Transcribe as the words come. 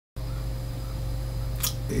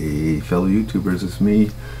Hey, fellow YouTubers, it's me,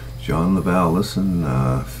 John Laval. Listen,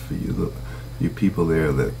 for you people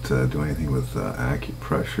there that do anything with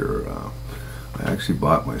acupressure, I actually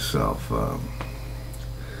bought myself a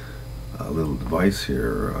little device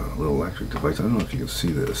here, a little electric device. I don't know if you can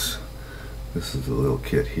see this. This is a little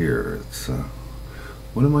kit here. It's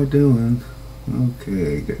what am I doing?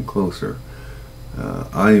 Okay, getting closer.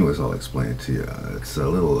 Anyways, I'll explain it to you. It's a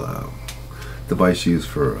little device used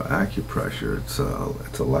for acupressure. It's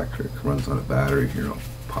electric, runs on a battery. Here, I'll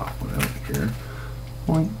pop one out here.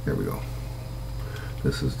 Boing, there we go.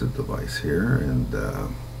 This is the device here, and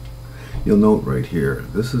you'll note right here,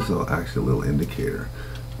 this is actually a little indicator.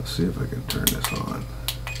 Let's see if I can turn this on.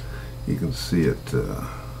 You can see it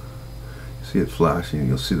flashing, and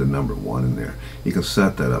you'll see the number 1 in there. You can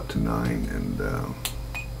set that up to 9, and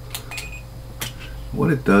what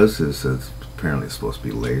it does is, apparently it's supposed to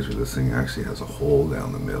be laser. This thing actually has a hole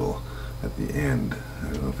down the middle at the end.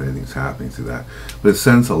 I don't know if anything's happening to that, but it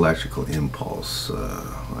sends electrical impulse.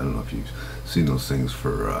 I don't know if you've seen those things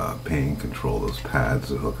for pain control, those pads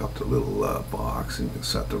that hook up to a little box, and you can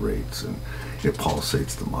set the rates, and it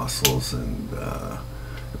pulsates the muscles, and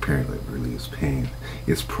apparently it relieves pain.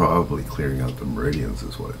 It's probably clearing out the meridians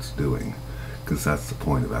is what it's doing, because that's the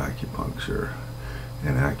point of acupuncture.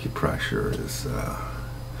 And acupressure is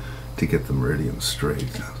to get the meridians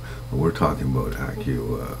straight. But we're talking about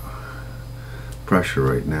acupressure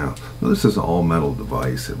right now. Now, this is an all-metal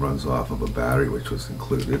device. It runs off of a battery, which was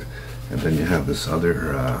included, and then you have this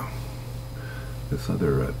other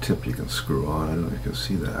tip you can screw on. I don't know if you can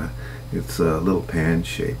see that. It's a little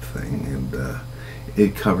pan-shaped thing, and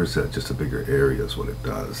it covers just a bigger area is what it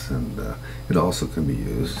does, and it also can be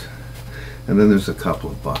used. And then there's a couple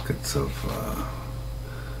of buckets of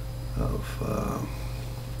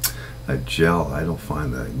a gel. I don't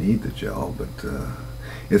find that I need the gel, but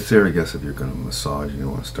it's there, I guess, if you're going to massage. You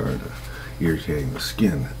don't want to start irritating the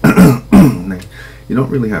skin. You don't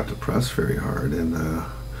really have to press very hard, and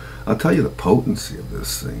I'll tell you the potency of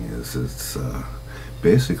this thing is it's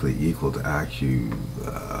basically equal to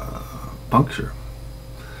acupuncture.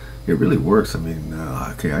 It really works. I mean,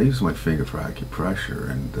 okay, I use my finger for acupressure,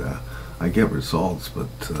 and I get results, but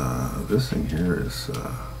this thing here is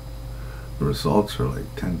the results are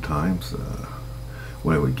like 10 times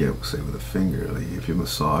what I would get, say, with a finger. Like, if you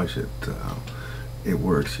massage it, it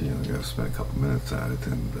works. You know, you got to spend a couple minutes at it,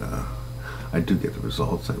 and I do get the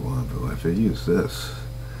results I want. But if I use this,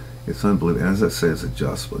 it's unbelievable. As I say, it's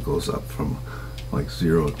adjustable. It goes up from like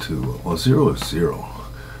 0 to, well, 0 is 0,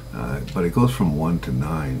 but it goes from 1 to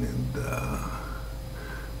 9, and I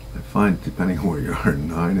find, depending on where you are,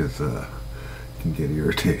 9 is can get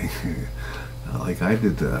irritating. Like I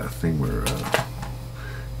did a thing where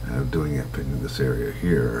I'm doing it in this area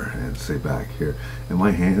here, and say back here, and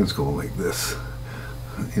my hands go like this.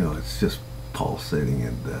 You know, it's just pulsating,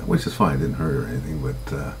 and which is fine, it didn't hurt or anything, but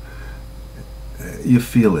you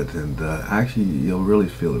feel it, and actually you'll really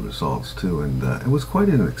feel the results too. And it was quite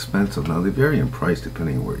inexpensive. Now they vary in price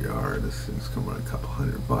depending on where you are. This thing's come around a couple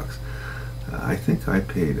 $100. I think I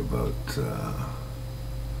paid about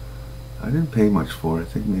I didn't pay much for it. I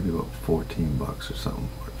think maybe about 14 bucks or something,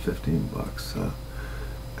 or 15 bucks.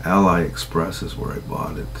 AliExpress is where I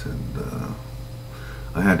bought it, and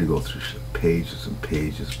I had to go through pages and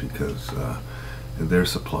pages, because they're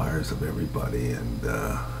suppliers of everybody, and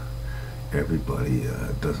everybody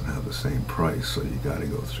doesn't have the same price, so you got to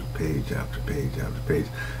go through page after page after page.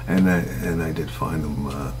 And I did find them.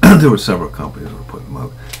 There were several companies that were putting them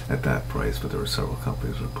out at that price, but there were several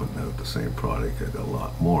companies that were putting out the same product at a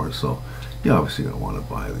lot more. So you're obviously going to want to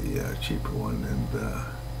buy the cheaper one, and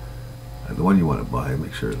the one you want to buy,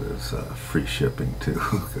 make sure there's free shipping too,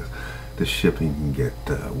 because the shipping can get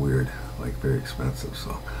weird, like very expensive.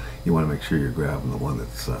 So you want to make sure you're grabbing the one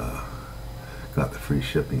that's got the free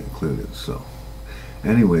shipping included. So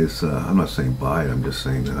anyways, I'm not saying buy it, I'm just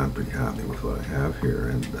saying that I'm pretty happy with what I have here,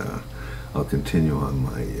 and I'll continue on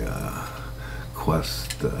my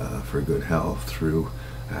quest for good health through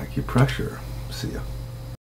acupressure. See ya.